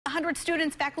100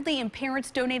 students, faculty, and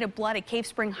parents donated blood at Cave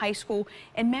Spring High School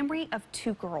in memory of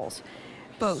two girls.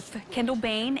 Both Kendall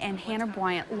Bain and Hannah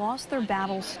Bryant lost their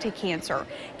battles to cancer.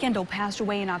 Kendall passed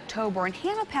away in October and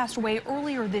Hannah passed away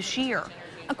earlier this year.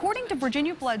 According to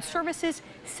Virginia Blood Services,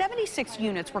 76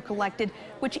 units were collected,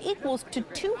 which equals to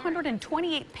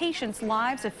 228 patients'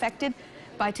 lives affected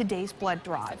by today's blood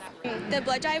drive. The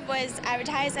blood drive was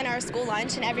advertised in our school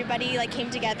lunch, and everybody came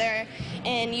together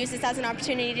and used this as an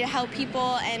opportunity to help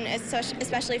people, and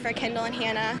especially for Kendall and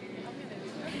Hannah.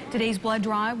 Today's blood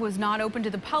drive was not open to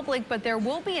the public, but there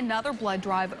will be another blood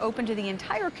drive open to the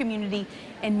entire community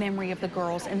in memory of the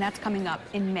girls, and that's coming up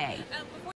in May.